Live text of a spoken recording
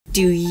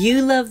Do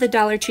you love the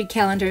Dollar Tree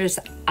calendars?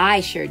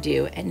 I sure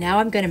do. And now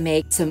I'm going to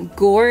make some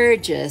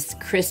gorgeous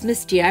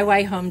Christmas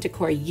DIY home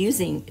decor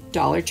using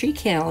Dollar Tree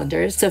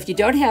calendars. So if you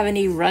don't have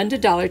any, run to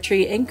Dollar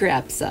Tree and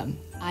grab some.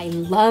 I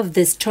love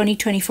this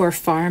 2024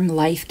 Farm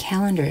Life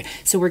calendar.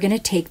 So we're going to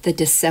take the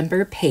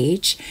December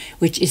page,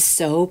 which is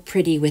so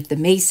pretty with the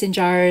mason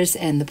jars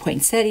and the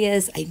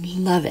poinsettias. I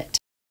love it.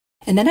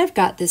 And then I've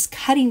got this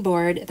cutting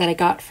board that I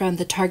got from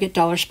the Target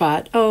Dollar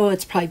Spot. Oh,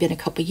 it's probably been a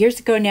couple years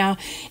ago now.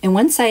 And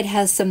one side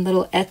has some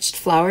little etched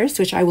flowers,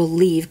 which I will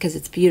leave because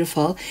it's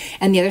beautiful.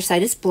 And the other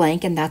side is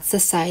blank, and that's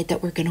the side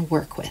that we're going to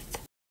work with.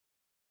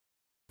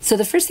 So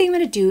the first thing I'm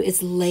going to do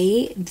is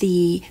lay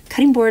the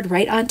cutting board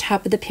right on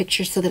top of the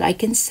picture so that I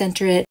can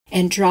center it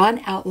and draw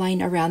an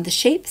outline around the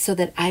shape so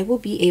that I will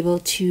be able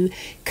to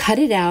cut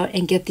it out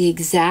and get the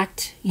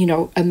exact,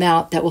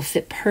 amount that will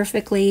fit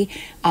perfectly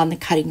on the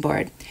cutting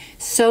board.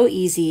 So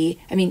easy.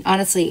 I mean,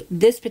 honestly,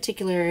 this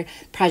particular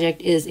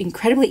project is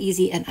incredibly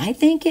easy, and I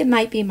think it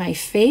might be my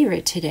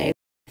favorite today.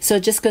 So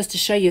it just goes to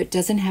show you it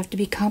doesn't have to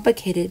be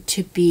complicated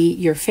to be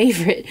your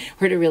favorite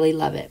or to really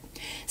love it.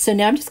 So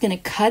now I'm just going to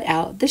cut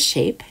out the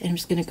shape, and I'm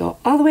just going to go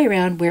all the way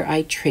around where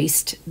I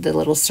traced the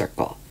little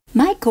circle.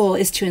 My goal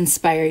is to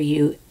inspire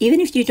you. Even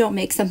if you don't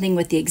make something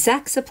with the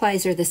exact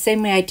supplies or the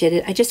same way I did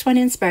it, I just want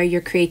to inspire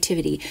your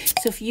creativity.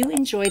 So if you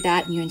enjoy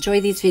that and you enjoy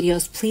these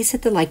videos, please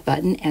hit the like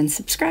button and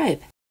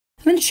subscribe.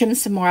 I'm going to trim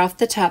some more off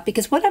the top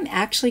because what I'm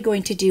actually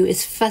going to do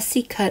is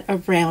fussy cut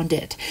around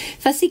it.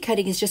 Fussy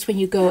cutting is just when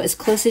you go as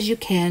close as you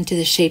can to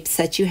the shapes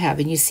that you have,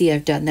 and you see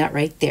I've done that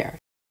right there.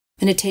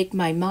 I'm going to take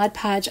my Mod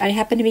Podge. I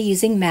happen to be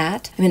using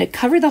matte. I'm going to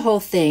cover the whole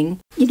thing.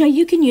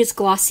 You can use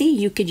glossy,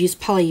 you could use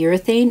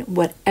polyurethane,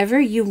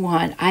 whatever you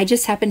want. I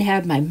just happen to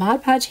have my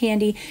Mod Podge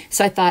handy,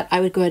 so I thought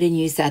I would go ahead and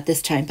use that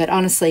this time. But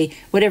honestly,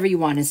 whatever you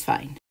want is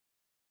fine.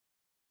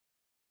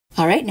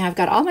 All right, now I've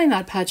got all my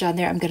Mod Podge on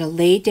there. I'm going to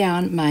lay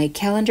down my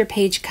calendar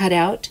page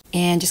cutout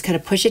and just kind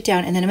of push it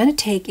down. And then I'm going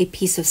to take a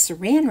piece of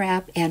saran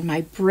wrap and my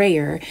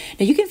brayer.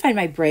 Now you can find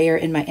my brayer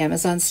in my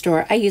Amazon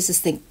store. I use this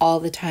thing all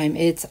the time.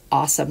 It's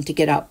awesome to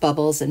get out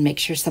bubbles and make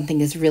sure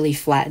something is really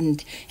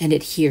flattened and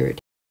adhered.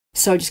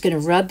 So I'm just going to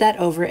rub that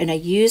over, and I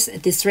use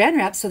the saran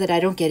wrap so that I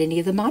don't get any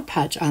of the Mod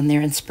Podge on there,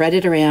 and spread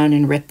it around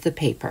and rip the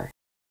paper.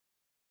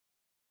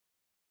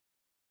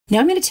 Now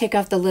I'm going to take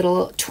off the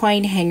little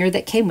twine hanger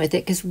that came with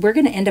it because we're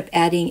going to end up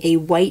adding a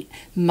white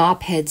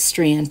mop head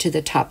strand to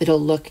the top. It'll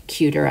look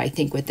cuter, I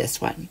think, with this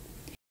one.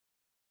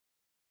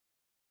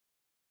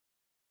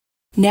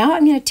 Now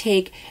I'm going to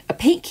take a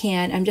paint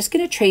can. I'm just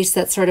going to trace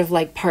that sort of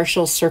like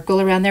partial circle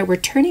around there. We're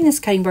turning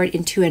this cutting board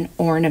into an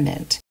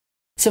ornament.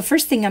 So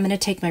first thing, I'm going to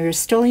take my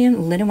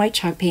Rust-Oleum linen white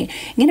chalk paint.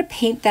 I'm going to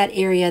paint that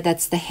area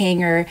that's the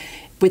hanger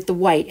with the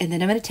white, and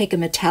then I'm going to take a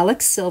metallic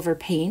silver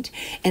paint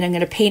and I'm going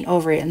to paint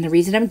over it. And the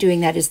reason I'm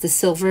doing that is the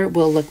silver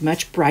will look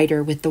much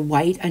brighter with the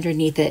white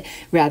underneath it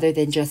rather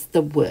than just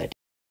the wood.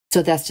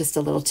 So that's just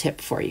a little tip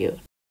for you.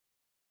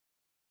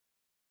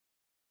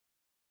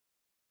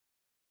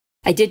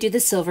 I did do the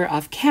silver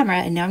off camera,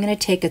 and now I'm going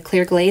to take a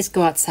clear glaze,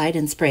 go outside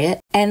and spray it.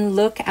 And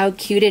look how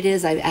cute it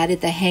is. I've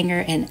added the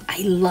hanger, and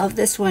I love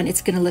this one.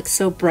 It's going to look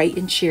so bright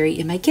and cheery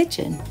in my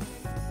kitchen.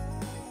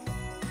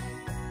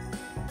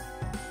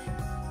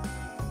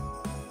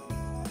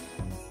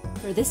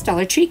 For this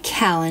Dollar Tree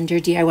calendar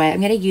DIY,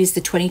 I'm going to use the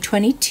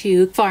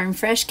 2022 Farm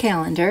Fresh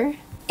calendar.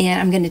 And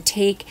I'm going to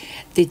take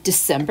the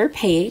December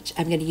page.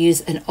 I'm going to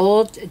use an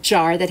old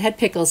jar that had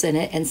pickles in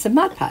it and some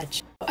Mod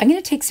Podge. I'm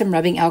going to take some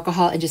rubbing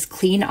alcohol and just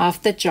clean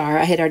off the jar.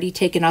 I had already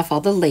taken off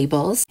all the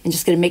labels and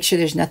just going to make sure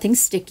there's nothing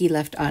sticky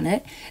left on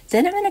it.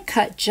 Then I'm going to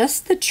cut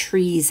just the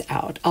trees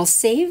out. I'll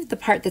save the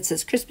part that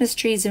says Christmas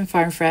trees and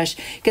Farm Fresh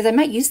because I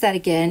might use that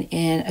again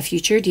in a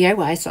future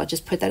DIY, so I'll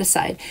just put that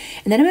aside.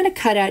 And then I'm going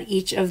to cut out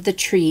each of the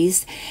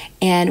trees.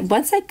 And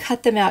once I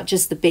cut them out,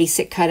 just the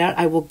basic cutout,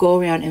 I will go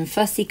around and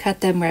fussy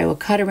cut them where I will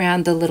cut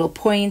around the little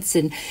points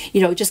and,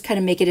 just kind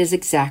of make it as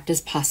exact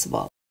as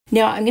possible.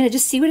 Now I'm going to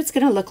just see what it's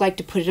going to look like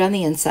to put it on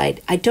the inside.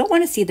 I don't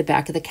want to see the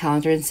back of the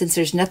calendar, and since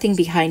there's nothing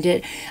behind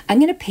it, I'm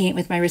going to paint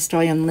with my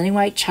Rust-Oleum linen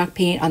white chalk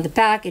paint on the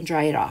back and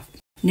dry it off.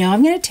 Now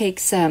I'm going to take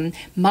some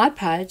Mod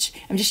Podge.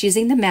 I'm just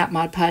using the matte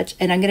Mod Podge,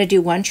 and I'm going to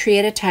do one tree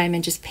at a time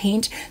and just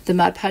paint the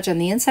Mod Podge on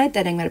the inside.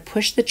 Then I'm going to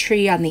push the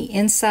tree on the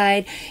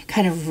inside,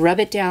 kind of rub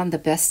it down the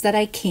best that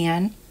I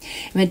can.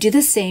 I'm going to do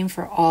the same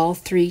for all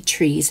 3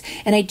 trees.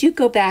 And I do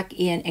go back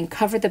in and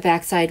cover the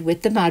backside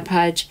with the Mod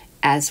Podge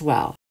as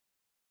well.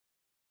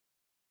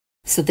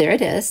 So there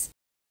it is.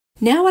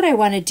 Now what I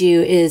want to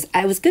do is,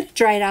 I was going to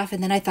dry it off,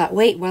 and then I thought,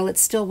 wait, while it's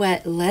still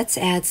wet, let's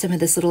add some of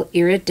this little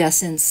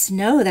iridescent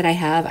snow that I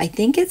have. I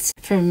think it's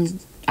from,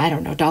 I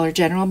don't know, Dollar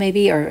General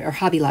maybe, or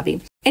Hobby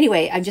Lobby.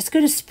 Anyway, I'm just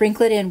going to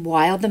sprinkle it in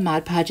while the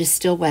Mod Podge is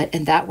still wet,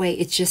 and that way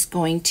it's just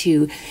going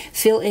to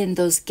fill in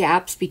those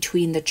gaps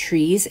between the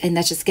trees, and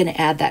that's just going to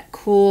add that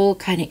cool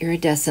kind of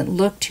iridescent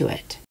look to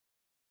it.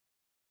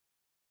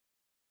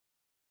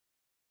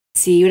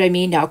 See what I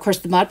mean? Now, of course,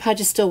 the Mod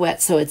Podge is still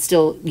wet, so it's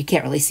still, you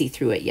can't really see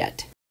through it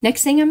yet.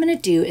 Next thing I'm going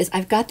to do is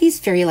I've got these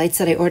fairy lights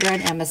that I order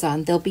on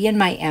Amazon. They'll be in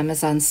my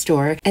Amazon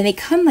store and they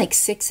come like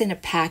 6 in a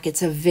pack.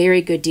 It's a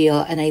very good deal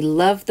and I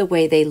love the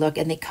way they look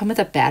and they come with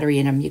a battery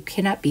in them. You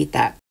cannot beat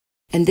that.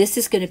 And this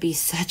is going to be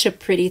such a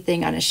pretty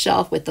thing on a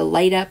shelf with the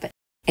light up.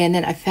 And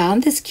then I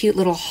found this cute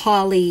little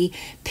holly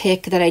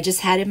pick that I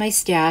just had in my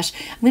stash.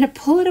 I'm going to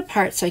pull it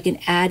apart so I can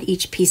add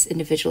each piece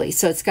individually.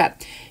 So it's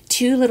got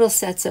 2 little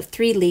sets of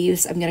 3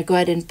 leaves. I'm going to go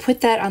ahead and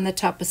put that on the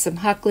top with some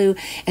hot glue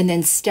and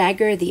then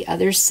stagger the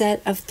other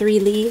set of 3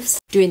 leaves,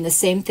 doing the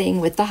same thing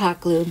with the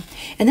hot glue.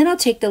 And then I'll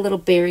take the little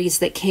berries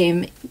that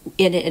came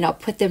in it and I'll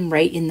put them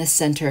right in the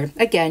center,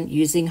 again,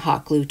 using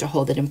hot glue to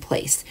hold it in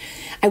place.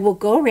 I will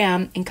go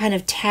around and kind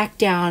of tack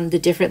down the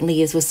different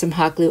leaves with some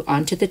hot glue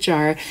onto the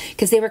jar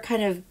because they were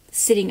kind of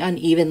sitting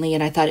unevenly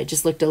and I thought it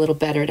just looked a little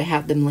better to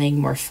have them laying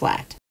more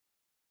flat.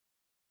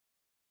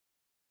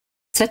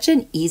 Such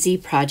an easy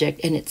project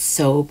and it's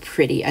so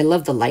pretty. I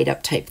love the light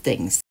up type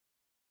things.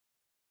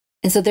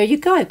 And so there you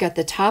go. I've got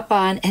the top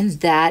on and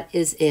that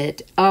is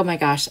it. Oh my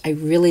gosh, I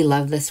really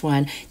love this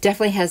one.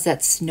 Definitely has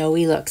that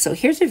snowy look. So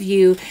here's a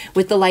view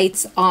with the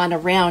lights on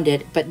around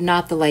it, but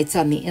not the lights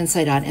on the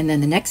inside on. And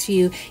then the next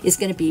view is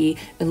going to be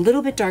a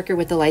little bit darker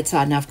with the lights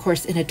on. Now, of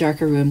course, in a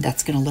darker room,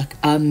 that's going to look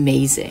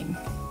amazing.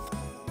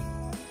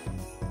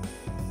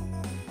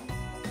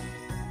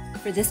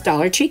 For this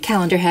Dollar Tree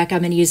calendar hack, I'm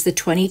going to use the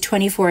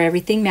 2024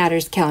 Everything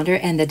Matters calendar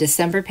and the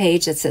December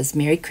page that says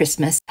Merry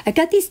Christmas. I've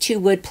got these 2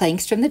 wood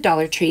planks from the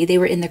Dollar Tree. They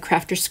were in the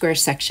Crafter Square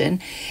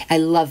section. I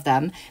love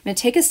them. I'm going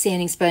to take a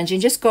sanding sponge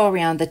and just go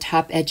around the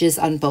top edges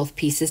on both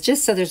pieces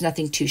just so there's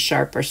nothing too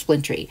sharp or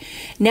splintery.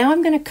 Now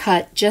I'm going to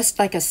cut just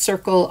like a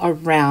circle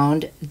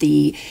around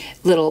the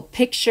little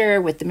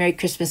picture with the Merry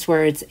Christmas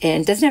words,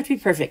 and it doesn't have to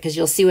be perfect because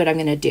you'll see what I'm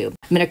going to do.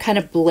 I'm going to kind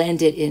of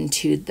blend it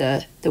into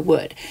the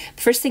wood.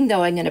 First thing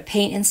though, I'm going to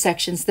paint in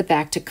sections the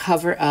back to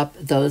cover up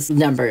those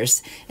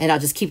numbers, and I'll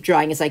just keep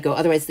drawing as I go,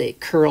 otherwise it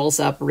curls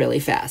up really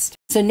fast.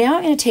 So now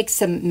I'm going to take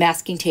some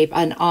masking tape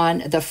on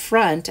the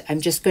front.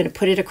 I'm just going to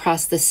put it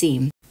across the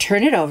seam,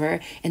 turn it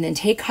over, and then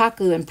take hot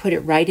glue and put it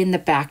right in the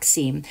back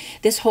seam.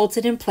 This holds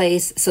it in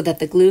place so that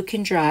the glue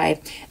can dry.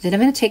 Then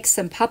I'm going to take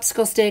some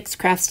popsicle sticks,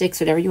 craft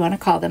sticks, whatever you want to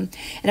call them,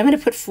 and I'm going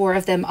to put 4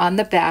 of them on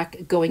the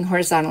back going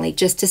horizontally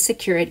just to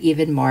secure it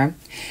even more.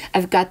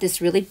 I've got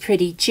this really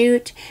pretty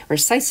jute or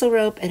sisal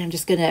rope, and I'm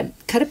just going to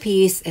cut a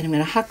piece and I'm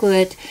going to hot glue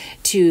it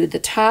to the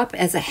top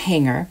as a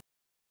hanger.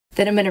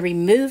 Then I'm going to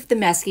remove the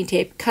masking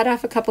tape, cut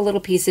off a couple little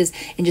pieces,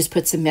 and just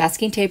put some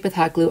masking tape with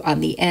hot glue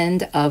on the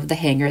end of the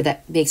hanger.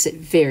 That makes it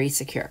very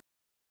secure.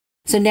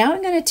 So now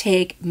I'm going to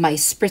take my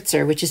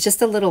spritzer, which is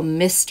just a little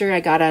mister I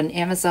got on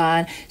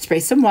Amazon, spray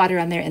some water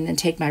on there, and then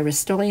take my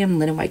Rust-Oleum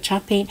linen white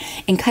chalk paint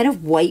and kind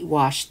of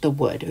whitewash the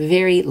wood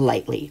very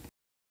lightly.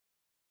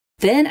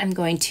 Then I'm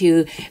going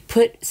to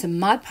put some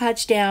Mod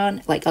Podge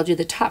down, like I'll do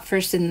the top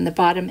first and then the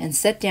bottom, and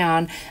set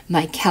down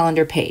my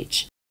calendar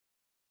page.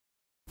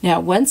 Now,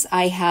 once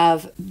I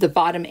have the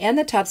bottom and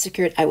the top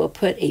secured, I will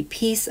put a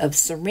piece of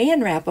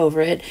saran wrap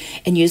over it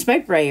and use my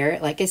brayer.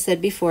 Like I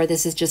said before,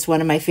 this is just one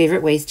of my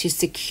favorite ways to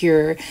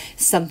secure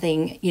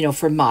something, you know,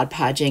 for Mod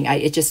Podging,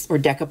 or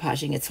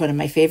decoupaging. It's one of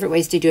my favorite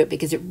ways to do it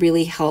because it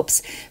really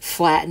helps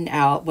flatten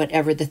out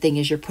whatever the thing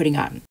is you're putting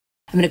on.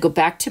 I'm going to go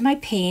back to my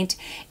paint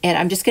and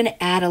I'm just going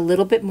to add a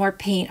little bit more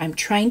paint. I'm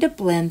trying to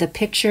blend the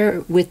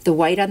picture with the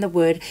white on the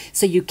wood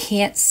so you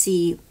can't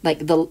see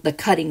like the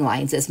cutting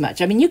lines as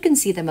much. I mean, you can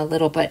see them a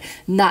little, but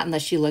not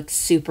unless you look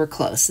super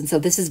close. And so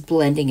this is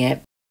blending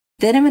it.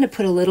 Then I'm going to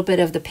put a little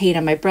bit of the paint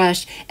on my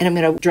brush and I'm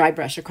going to dry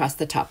brush across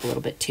the top a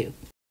little bit too.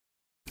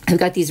 I've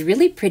got these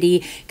really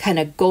pretty kind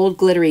of gold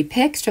glittery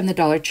picks from the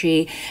Dollar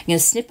Tree. I'm going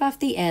to snip off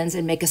the ends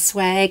and make a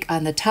swag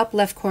on the top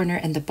left corner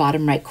and the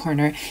bottom right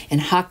corner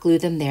and hot glue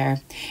them there.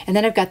 And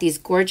then I've got these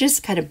gorgeous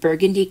kind of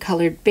burgundy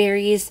colored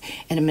berries,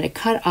 and I'm going to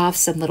cut off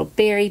some little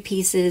berry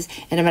pieces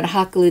and I'm going to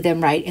hot glue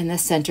them right in the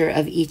center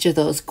of each of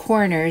those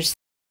corners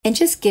and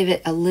just give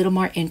it a little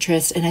more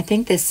interest. And I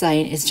think this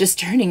sign is just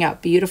turning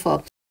out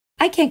beautiful.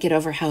 I can't get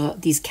over how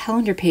these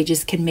calendar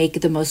pages can make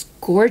the most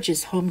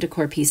gorgeous home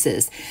decor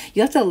pieces.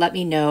 You'll have to let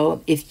me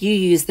know if you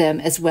use them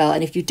as well.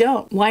 And if you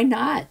don't, why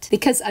not?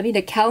 Because, I mean,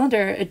 a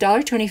calendar,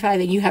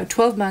 $1.25, and you have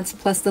 12 months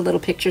plus the little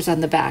pictures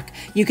on the back.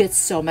 You get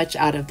so much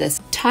out of this.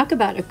 Talk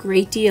about a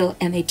great deal,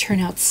 and they turn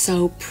out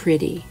so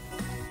pretty.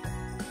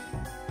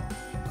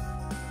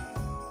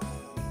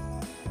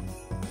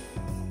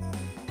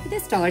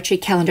 This Dollar Tree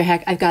calendar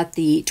hack, I've got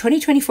the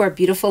 2024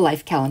 Beautiful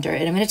Life calendar,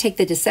 and I'm going to take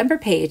the December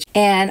page,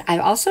 and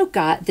I've also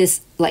got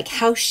this like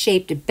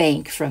house-shaped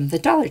bank from the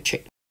Dollar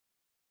Tree.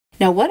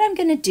 Now what I'm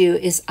going to do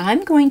is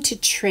I'm going to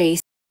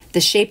trace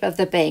the shape of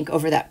the bank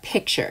over that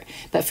picture.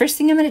 But first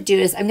thing I'm going to do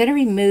is I'm going to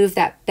remove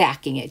that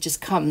backing. It just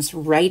comes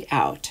right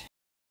out.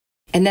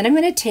 And then I'm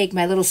going to take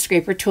my little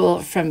scraper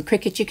tool from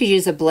Cricut. You could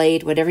use a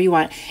blade, whatever you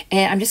want.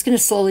 And I'm just going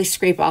to slowly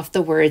scrape off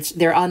the words.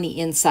 They're on the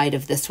inside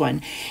of this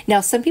one.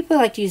 Now, some people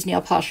like to use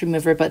nail polish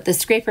remover, but the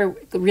scraper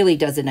really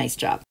does a nice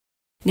job.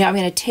 Now I'm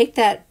going to take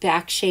that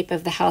back shape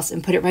of the house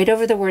and put it right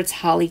over the words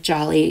Holly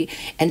Jolly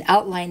and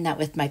outline that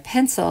with my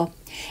pencil.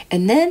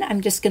 And then I'm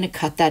just going to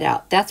cut that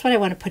out. That's what I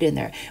want to put in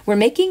there. We're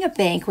making a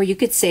bank where you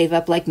could save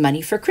up like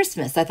money for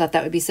Christmas. I thought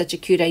that would be such a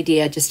cute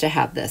idea just to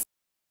have this.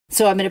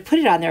 So I'm going to put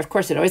it on there. Of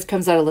course, it always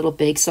comes out a little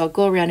big, so I'll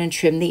go around and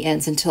trim the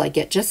ends until I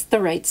get just the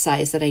right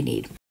size that I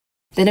need.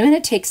 Then I'm going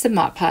to take some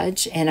Mod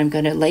Podge and I'm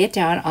going to lay it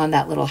down on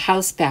that little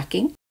house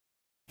backing.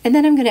 And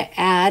then I'm going to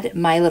add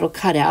my little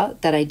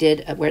cutout that I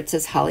did where it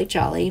says Holly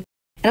Jolly.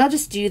 And I'll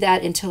just do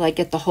that until I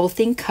get the whole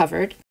thing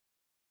covered.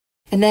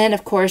 And then,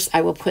 of course,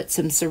 I will put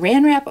some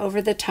saran wrap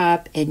over the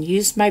top and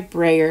use my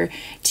brayer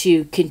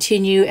to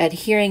continue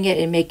adhering it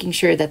and making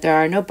sure that there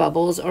are no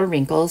bubbles or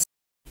wrinkles.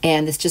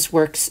 And this just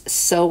works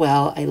so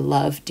well. I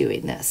love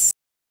doing this.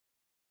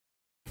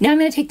 Now I'm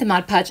going to take the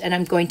Mod Podge and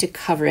I'm going to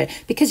cover it,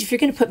 because if you're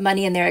going to put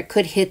money in there, it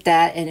could hit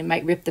that and it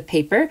might rip the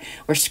paper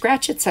or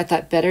scratch it. So I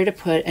thought better to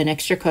put an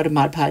extra coat of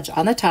Mod Podge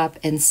on the top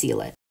and seal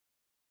it.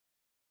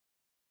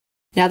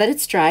 Now that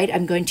it's dried,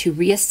 I'm going to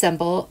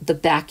reassemble the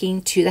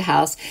backing to the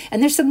house.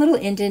 And there's some little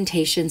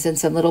indentations and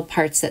some little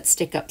parts that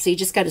stick up. So you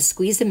just got to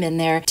squeeze them in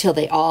there till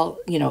they all,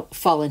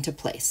 fall into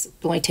place.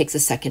 It only takes a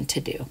second to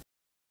do.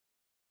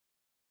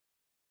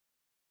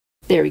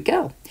 There we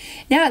go.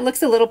 Now it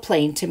looks a little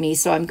plain to me,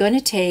 so I'm going to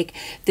take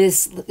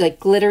this like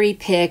glittery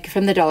pick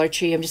from the Dollar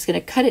Tree. I'm just going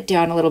to cut it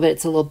down a little bit.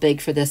 It's a little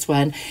big for this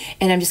one.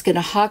 And I'm just going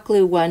to hot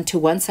glue one to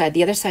one side.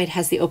 The other side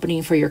has the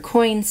opening for your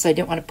coins, so I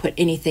didn't want to put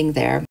anything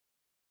there.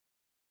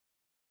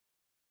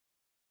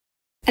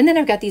 And then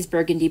I've got these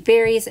burgundy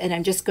berries, and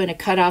I'm just going to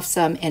cut off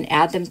some and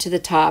add them to the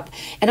top.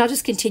 And I'll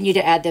just continue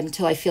to add them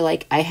until I feel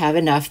like I have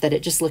enough that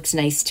it just looks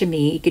nice to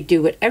me. You could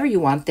do whatever you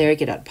want there.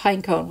 Get a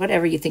pine cone,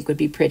 whatever you think would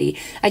be pretty.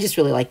 I just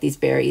really like these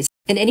berries.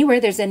 And anywhere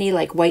there's any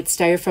like white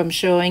styrofoam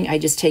showing, I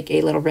just take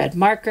a little red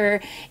marker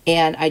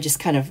and I just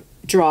kind of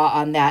draw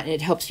on that, and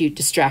it helps you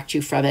distract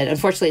you from it.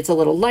 Unfortunately, it's a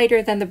little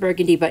lighter than the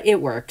burgundy, but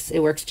it works.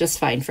 It works just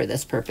fine for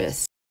this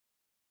purpose.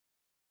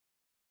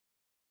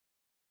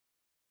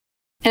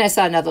 And I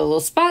saw another little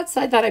spot, so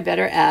I thought I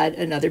better add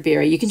another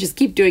berry. You can just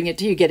keep doing it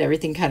till you get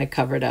everything kind of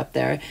covered up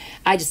there.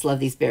 I just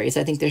love these berries.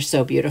 I think they're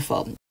so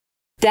beautiful.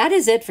 That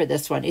is it for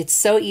this one. It's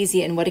so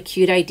easy, and what a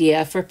cute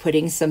idea for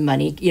putting some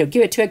money. Give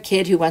it to a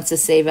kid who wants to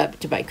save up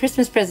to buy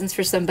Christmas presents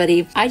for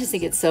somebody. I just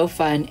think it's so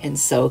fun and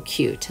so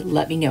cute.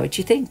 Let me know what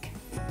you think.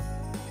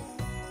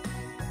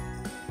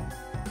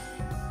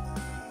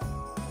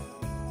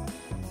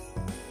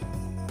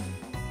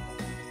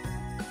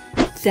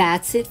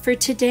 That's it for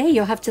today.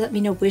 You'll have to let me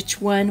know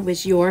which one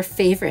was your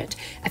favorite.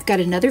 I've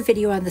got another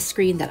video on the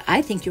screen that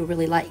I think you'll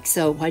really like,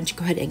 so why don't you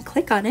go ahead and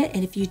click on it,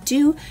 and if you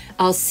do,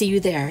 I'll see you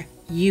there.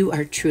 You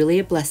are truly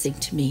a blessing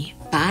to me.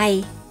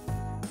 Bye.